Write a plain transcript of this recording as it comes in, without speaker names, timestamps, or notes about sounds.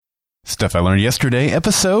Stuff I Learned Yesterday,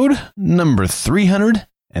 episode number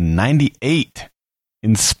 398.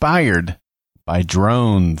 Inspired by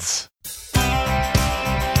drones.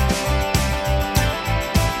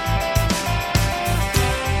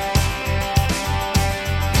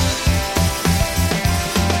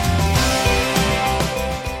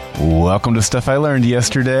 Welcome to Stuff I Learned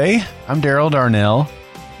Yesterday. I'm Daryl Darnell.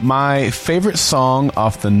 My favorite song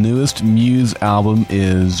off the newest Muse album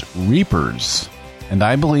is Reapers. And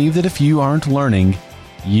I believe that if you aren't learning,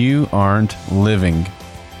 you aren't living.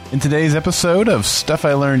 In today's episode of Stuff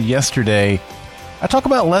I Learned Yesterday, I talk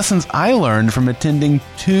about lessons I learned from attending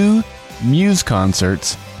 2 Muse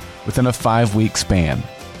concerts within a 5-week span.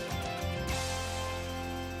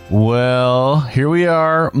 Well, here we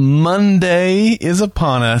are. Monday is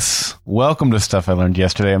upon us. Welcome to Stuff I Learned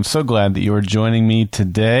Yesterday. I'm so glad that you are joining me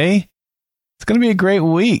today. It's going to be a great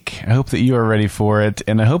week. I hope that you are ready for it,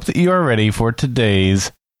 and I hope that you are ready for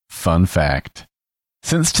today's fun fact.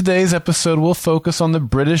 Since today's episode will focus on the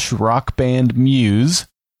British rock band Muse,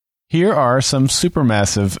 here are some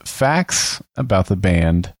supermassive facts about the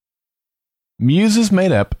band. Muse is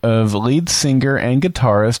made up of lead singer and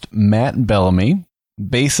guitarist Matt Bellamy,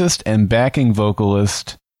 bassist and backing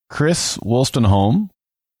vocalist Chris Wolstenholme,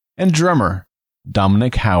 and drummer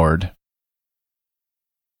Dominic Howard.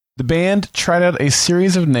 The band tried out a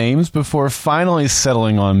series of names before finally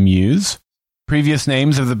settling on Muse. Previous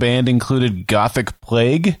names of the band included Gothic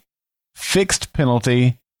Plague, Fixed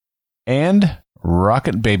Penalty, and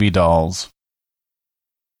Rocket Baby Dolls.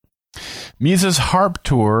 Muse's Harp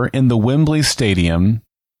Tour in the Wembley Stadium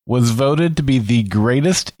was voted to be the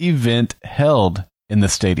greatest event held in the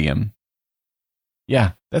stadium.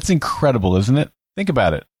 Yeah, that's incredible, isn't it? Think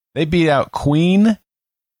about it. They beat out Queen,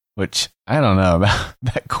 which I don't know about.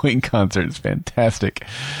 That Queen concert is fantastic.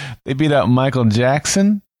 They beat out Michael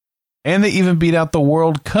Jackson, and they even beat out the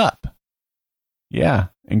World Cup. Yeah,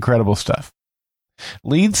 incredible stuff.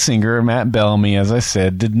 Lead singer Matt Bellamy, as I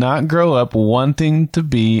said, did not grow up wanting to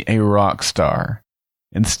be a rock star.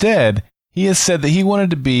 Instead, he has said that he wanted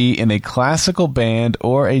to be in a classical band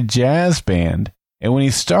or a jazz band, and when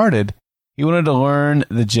he started, he wanted to learn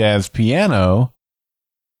the jazz piano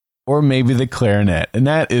or maybe the clarinet. And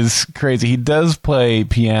that is crazy. He does play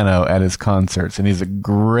piano at his concerts, and he's a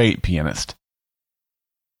great pianist.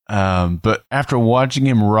 But after watching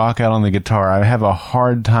him rock out on the guitar, I have a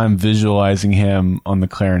hard time visualizing him on the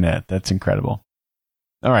clarinet. That's incredible.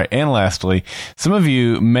 All right, and lastly, some of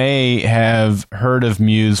you may have heard of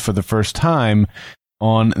Muse for the first time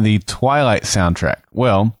on the Twilight soundtrack.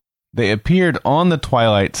 Well, they appeared on the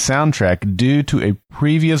Twilight soundtrack due to a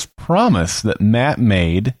previous promise that Matt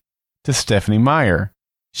made to Stephenie Meyer.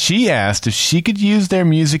 She asked if she could use their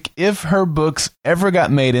music if her books ever got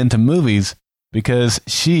made into movies, because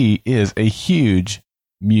she is a huge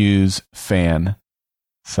Muse fan.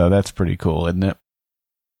 So that's pretty cool, isn't it?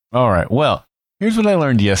 All right, well, here's what I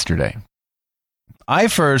learned yesterday. I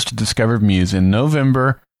first discovered Muse in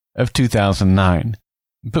November of 2009.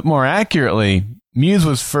 But more accurately, Muse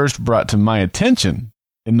was first brought to my attention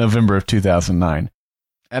in November of 2009.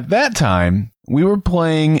 At that time, we were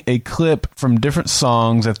playing a clip from different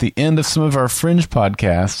songs at the end of some of our Fringe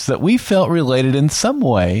podcasts that we felt related in some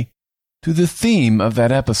way to the theme of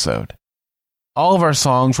that episode. All of our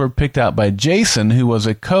songs were picked out by Jason, who was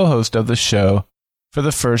a co-host of the show for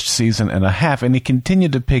the first season and a half, and he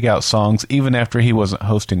continued to pick out songs even after he wasn't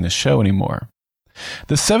hosting the show anymore.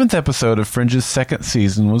 The 7th episode of Fringe's second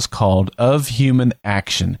season was called Of Human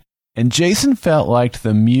Action, and Jason felt like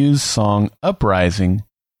the Muse song Uprising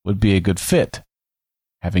would be a good fit.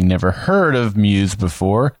 Having never heard of Muse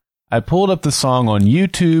before, I pulled up the song on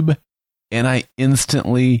YouTube, and I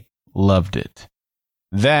instantly loved it.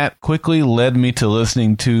 That quickly led me to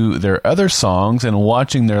listening to their other songs and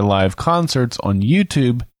watching their live concerts on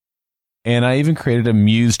YouTube, and I even created a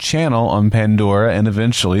Muse channel on Pandora and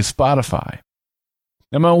eventually Spotify.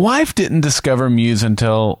 Now, my wife didn't discover Muse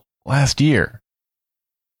until last year.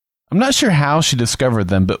 I'm not sure how she discovered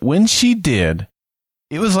them, but when she did,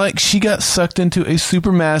 it was like she got sucked into a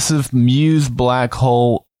supermassive Muse black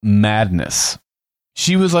hole madness.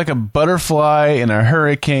 She was like a butterfly in a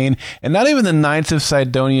hurricane, and not even the Knights of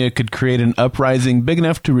Sidonia could create an uprising big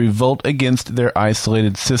enough to revolt against their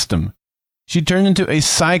isolated system. She turned into a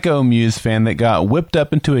psycho Muse fan that got whipped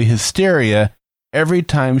up into a hysteria every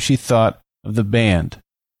time she thought of the band.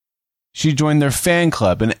 She joined their fan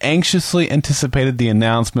club and anxiously anticipated the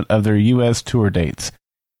announcement of their U.S. tour dates.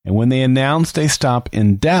 And when they announced a stop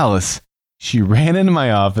in Dallas, she ran into my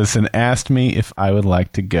office and asked me if I would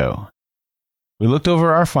like to go. We looked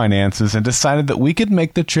over our finances and decided that we could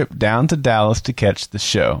make the trip down to Dallas to catch the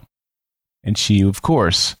show. And she, of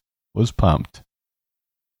course, was pumped.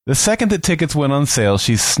 The second that tickets went on sale,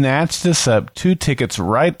 she snatched us up 2 tickets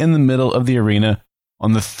right in the middle of the arena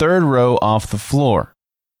on the 3rd row off the floor.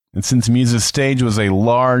 And since Muse's stage was a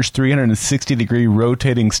large 360-degree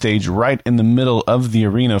rotating stage right in the middle of the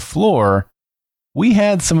arena floor, we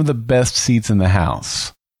had some of the best seats in the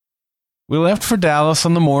house. We left for Dallas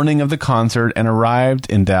on the morning of the concert and arrived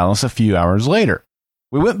in Dallas a few hours later.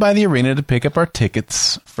 We went by the arena to pick up our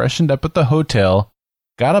tickets, freshened up at the hotel,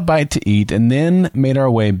 got a bite to eat, and then made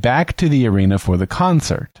our way back to the arena for the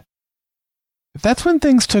concert. But that's when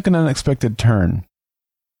things took an unexpected turn.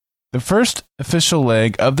 The first official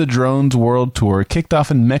leg of the Drones World Tour kicked off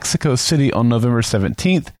in Mexico City on November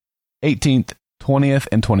 17th, 18th, 20th,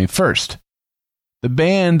 and 21st. The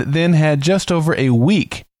band then had just over a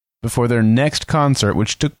week before their next concert,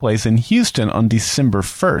 which took place in Houston on December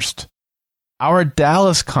 1st. Our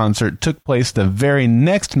Dallas concert took place the very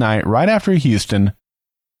next night, right after Houston,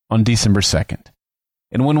 on December 2nd.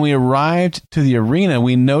 And when we arrived to the arena,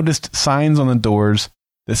 we noticed signs on the doors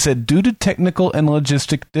that said, due to technical and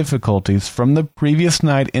logistic difficulties from the previous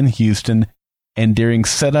night in Houston and during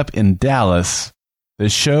setup in Dallas, the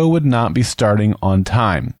show would not be starting on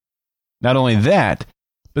time. Not only that,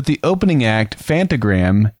 but the opening act,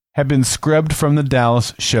 Phantogram, had been scrubbed from the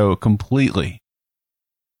Dallas show completely.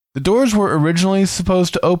 The doors were originally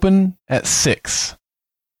supposed to open at 6.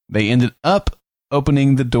 They ended up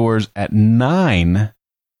opening the doors at 9,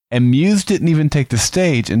 and Muse didn't even take the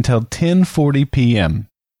stage until 10:40 p.m.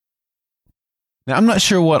 Now, I'm not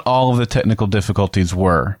sure what all of the technical difficulties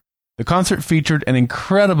were. The concert featured an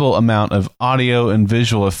incredible amount of audio and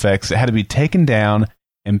visual effects that had to be taken down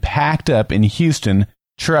and packed up in Houston,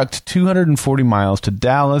 trucked 240 miles to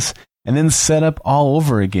Dallas, and then set up all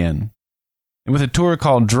over again. And with a tour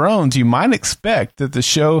called Drones, you might expect that the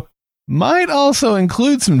show might also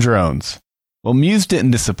include some drones. Well, Muse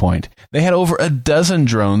didn't disappoint. They had over a dozen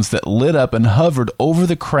drones that lit up and hovered over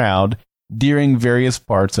the crowd during various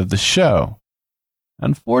parts of the show.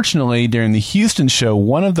 Unfortunately, during the Houston show,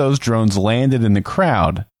 one of those drones landed in the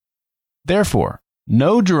crowd. Therefore,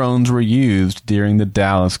 no drones were used during the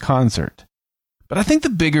Dallas concert. But I think the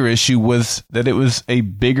bigger issue was that it was a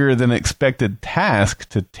bigger than expected task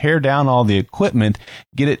to tear down all the equipment,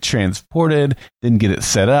 get it transported, then get it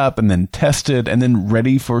set up, and then tested, and then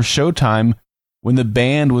ready for showtime when the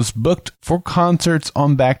band was booked for concerts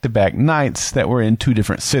on back-to-back nights that were in 2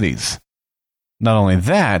 different cities. Not only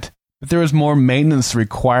that, but there was more maintenance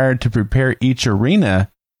required to prepare each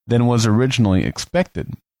arena than was originally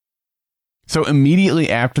expected. So immediately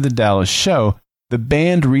after the Dallas show, the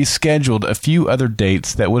band rescheduled a few other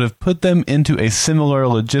dates that would have put them into a similar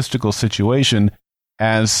logistical situation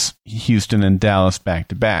as Houston and Dallas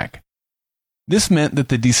back-to-back. This meant that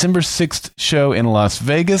the December 6th show in Las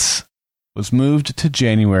Vegas was moved to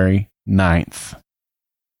January 9th.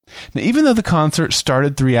 Now, even though the concert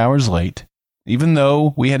started 3 hours late, even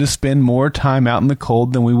though we had to spend more time out in the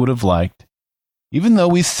cold than we would have liked, even though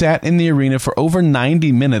we sat in the arena for over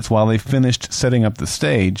 90 minutes while they finished setting up the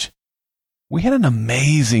stage, we had an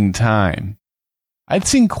amazing time. I'd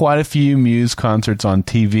seen quite a few Muse concerts on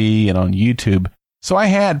TV and on YouTube, so I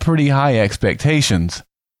had pretty high expectations.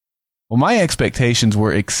 Well, my expectations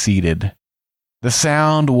were exceeded. The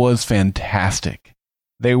sound was fantastic.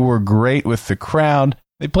 They were great with the crowd.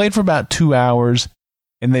 They played for about 2 hours,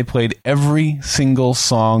 and they played every single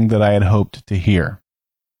song that I had hoped to hear.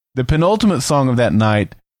 The penultimate song of that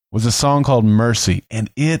night was a song called Mercy, and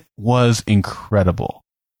it was incredible.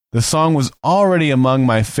 The song was already among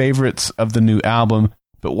my favorites of the new album,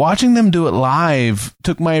 but watching them do it live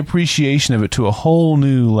took my appreciation of it to a whole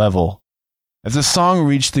new level. As the song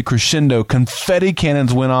reached the crescendo, confetti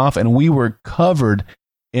cannons went off, and we were covered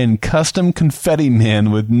in custom confetti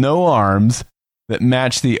men with no arms that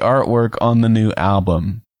matched the artwork on the new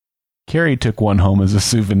album. Carrie took one home as a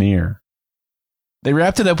souvenir. They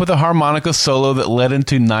wrapped it up with a harmonica solo that led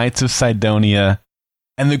into Nights of Sidonia,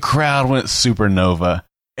 and the crowd went supernova.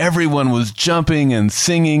 Everyone was jumping and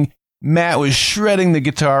singing. Matt was shredding the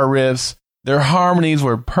guitar riffs. Their harmonies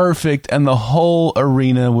were perfect, and the whole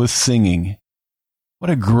arena was singing. What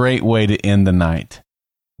a great way to end the night.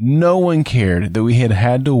 No one cared that we had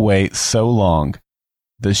had to wait so long.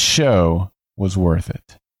 The show was worth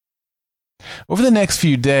it. Over the next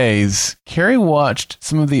few days, Carrie watched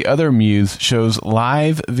some of the other Muse shows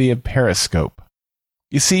live via Periscope.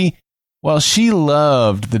 You see, while she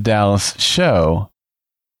loved the Dallas show,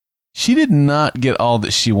 she did not get all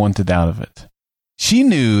that she wanted out of it. She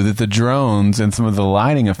knew that the drones and some of the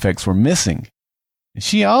lighting effects were missing.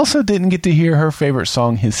 She also didn't get to hear her favorite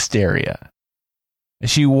song, Hysteria. As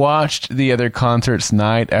she watched the other concerts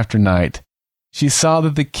night after night, She saw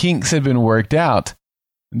that the kinks had been worked out.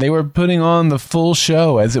 They were putting on the full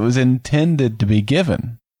show as it was intended to be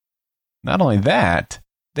given. Not only that,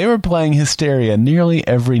 they were playing Hysteria nearly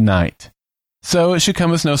every night. So it should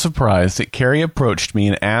come as no surprise that Carrie approached me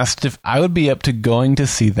and asked if I would be up to going to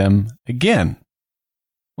see them again.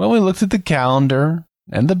 Well, we looked at the calendar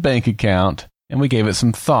and the bank account, and we gave it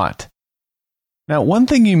some thought. Now, one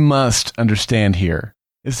thing you must understand here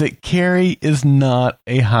is that Carrie is not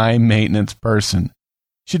a high-maintenance person.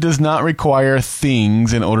 She does not require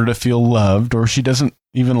things in order to feel loved, or she doesn't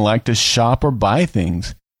even like to shop or buy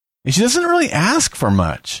things. And she doesn't really ask for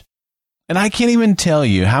much. And I can't even tell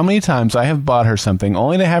you how many times I have bought her something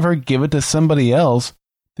only to have her give it to somebody else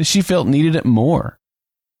that she felt needed it more.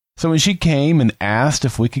 So when she came and asked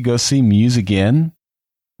if we could go see Muse again,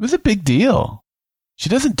 it was a big deal. She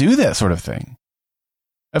doesn't do that sort of thing.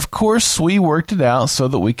 Of course, we worked it out so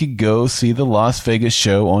that we could go see the Las Vegas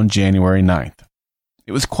show on January 9th.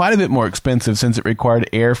 It was quite a bit more expensive since it required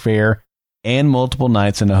airfare and multiple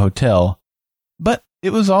nights in a hotel, but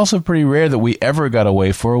it was also pretty rare that we ever got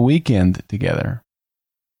away for a weekend together.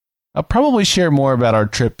 I'll probably share more about our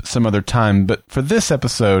trip some other time, but for this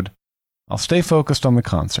episode, I'll stay focused on the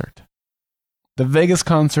concert. The Vegas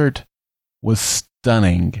concert was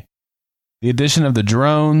stunning. The addition of the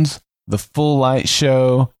drones, the full light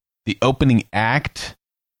show, the opening act,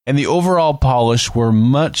 and the overall polish were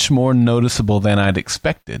much more noticeable than I'd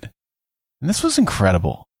expected. And this was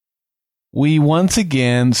incredible. We once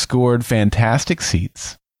again scored fantastic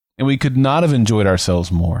seats, and we could not have enjoyed ourselves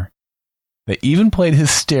more. They even played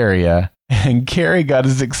Hysteria, and Carrie got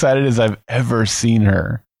as excited as I've ever seen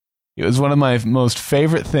her. It was one of my most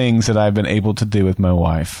favorite things that I've been able to do with my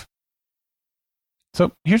wife.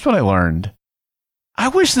 So here's what I learned. I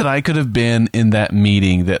wish that I could have been in that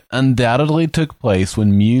meeting that undoubtedly took place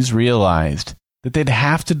when Muse realized that they'd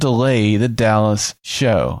have to delay the Dallas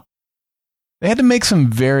show. They had to make some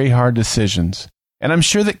very hard decisions, and I'm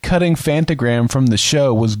sure that cutting Fantagram from the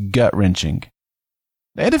show was gut-wrenching.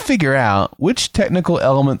 They had to figure out which technical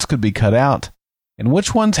elements could be cut out, and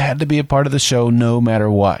which ones had to be a part of the show no matter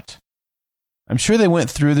what. I'm sure they went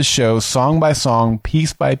through the show song by song,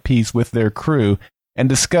 piece by piece with their crew, and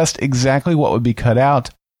discussed exactly what would be cut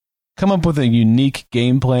out, come up with a unique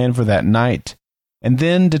game plan for that night, and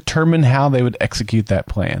then determine how they would execute that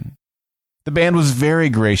plan. The band was very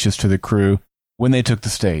gracious to the crew when they took the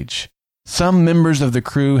stage. Some members of the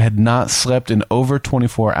crew had not slept in over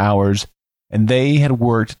 24 hours, and they had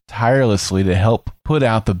worked tirelessly to help put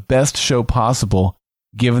out the best show possible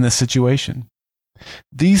given the situation.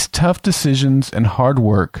 These tough decisions and hard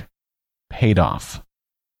work paid off.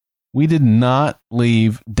 We did not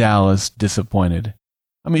leave Dallas disappointed.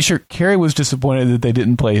 I mean, sure, Carrie was disappointed that they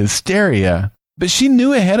didn't play Hysteria, but she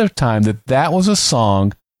knew ahead of time that that was a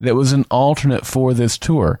song that was an alternate for this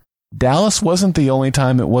tour. Dallas wasn't the only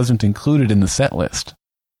time it wasn't included in the set list.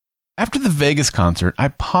 After the Vegas concert, I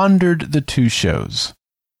pondered the two shows.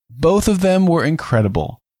 Both of them were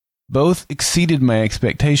incredible. Both exceeded my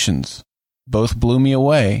expectations. Both blew me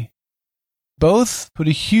away. Both put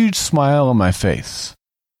a huge smile on my face.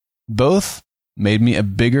 Both made me a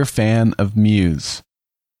bigger fan of Muse.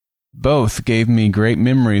 Both gave me great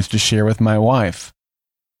memories to share with my wife.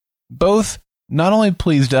 Both not only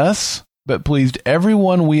pleased us, but pleased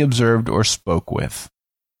everyone we observed or spoke with.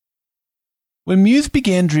 When Muse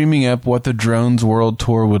began dreaming up what the Drones World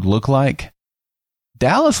Tour would look like,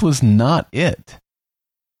 Dallas was not it.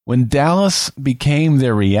 When Dallas became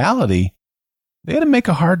their reality, they had to make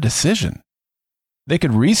a hard decision. They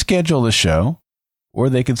could reschedule the show, or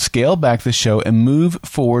they could scale back the show and move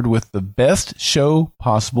forward with the best show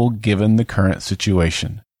possible given the current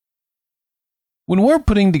situation. When we're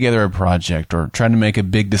putting together a project or trying to make a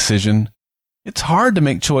big decision, it's hard to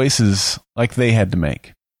make choices like they had to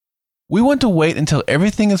make. We want to wait until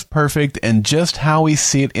everything is perfect and just how we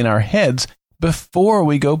see it in our heads before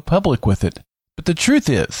we go public with it. But the truth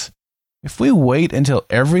is, if we wait until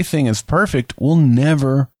everything is perfect, we'll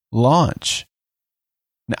never launch.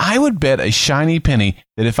 Now, I would bet a shiny penny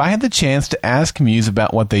that if I had the chance to ask Muse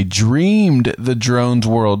about what they dreamed the Drones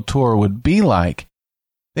World Tour would be like,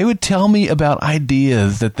 they would tell me about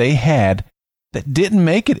ideas that they had that didn't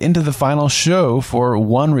make it into the final show for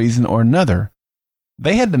one reason or another.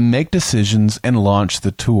 They had to make decisions and launch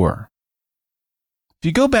the tour. If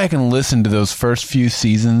you go back and listen to those first few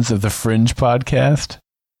seasons of the Fringe podcast,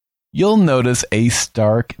 you'll notice a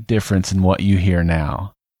stark difference in what you hear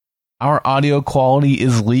now. Our audio quality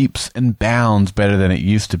is leaps and bounds better than it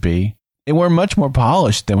used to be, and we're much more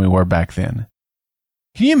polished than we were back then.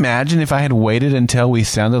 Can you imagine if I had waited until we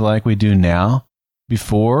sounded like we do now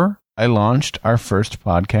before I launched our first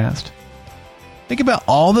podcast? Think about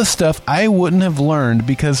all the stuff I wouldn't have learned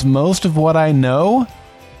because most of what I know,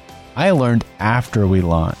 I learned after we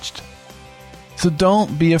launched. So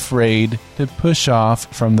don't be afraid to push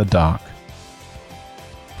off from the dock.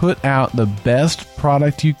 Put out the best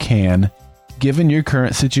product you can given your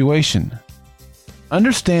current situation.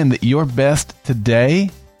 Understand that your best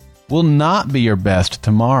today will not be your best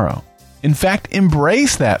tomorrow. In fact,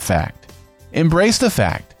 embrace that fact. Embrace the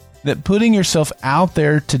fact that putting yourself out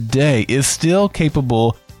there today is still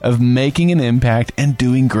capable of making an impact and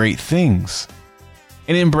doing great things.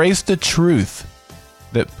 And embrace the truth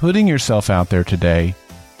that putting yourself out there today,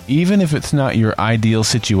 even if it's not your ideal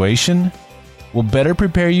situation, will better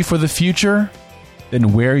prepare you for the future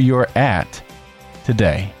than where you're at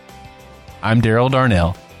today. I'm Daryl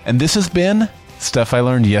Darnell, and this has been Stuff I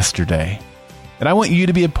Learned Yesterday. And I want you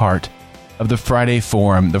to be a part of the Friday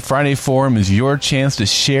Forum. The Friday Forum is your chance to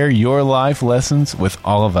share your life lessons with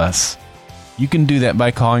all of us. You can do that by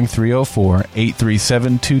calling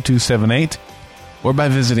 304-837-2278 or by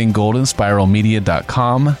visiting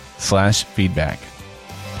goldenspiralmedia.com/feedback.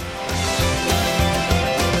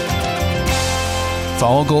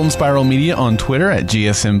 Follow Golden Spiral Media on Twitter at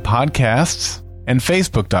GSM Podcasts and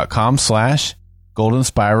Facebook.com/Golden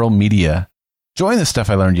Spiral Media. Join the Stuff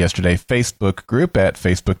I Learned Yesterday Facebook group at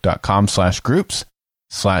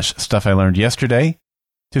facebook.com/groups/Stuff I Learned Yesterday.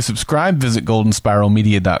 To subscribe, visit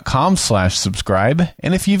goldenspiralmedia.com/subscribe.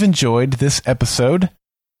 And if you've enjoyed this episode,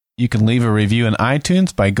 you can leave a review in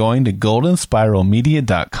iTunes by going to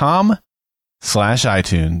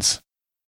goldenspiralmedia.com/iTunes.